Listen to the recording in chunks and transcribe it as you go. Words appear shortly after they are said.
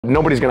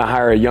Nobody's going to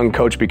hire a young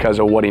coach because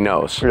of what he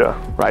knows. Yeah.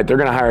 Right? They're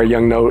going to hire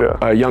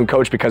a young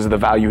coach because of the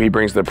value he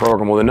brings to the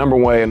program. Well, the number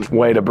one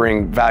way to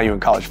bring value in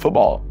college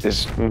football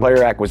is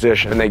player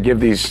acquisition. And they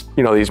give these,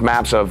 these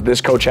maps of this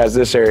coach has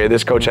this area,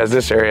 this coach has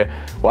this area.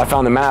 Well, I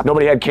found the map.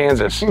 Nobody had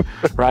Kansas,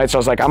 right? So I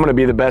was like, I'm going to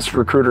be the best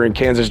recruiter in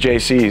Kansas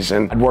JCs,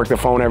 and I'd work the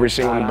phone every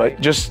single day.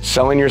 But just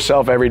selling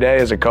yourself every day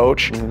as a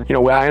coach. I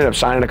ended up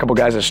signing a couple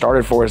guys that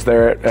started for us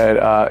there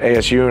at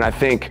ASU, and I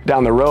think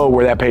down the road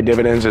where that paid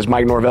dividends is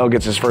Mike Norvell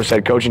gets his first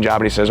head coaching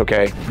job, and he says,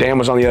 okay, Dan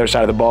was on the other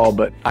side of the ball,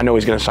 but I know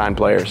he's going to sign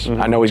players.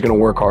 I know he's going to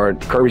work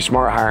hard. Kirby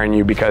Smart hiring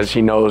you because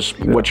he knows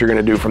what you're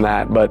going to do from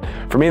that. But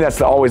for me,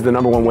 that's always the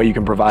number one way you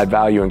can provide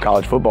value in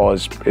college football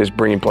is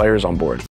bringing players on board.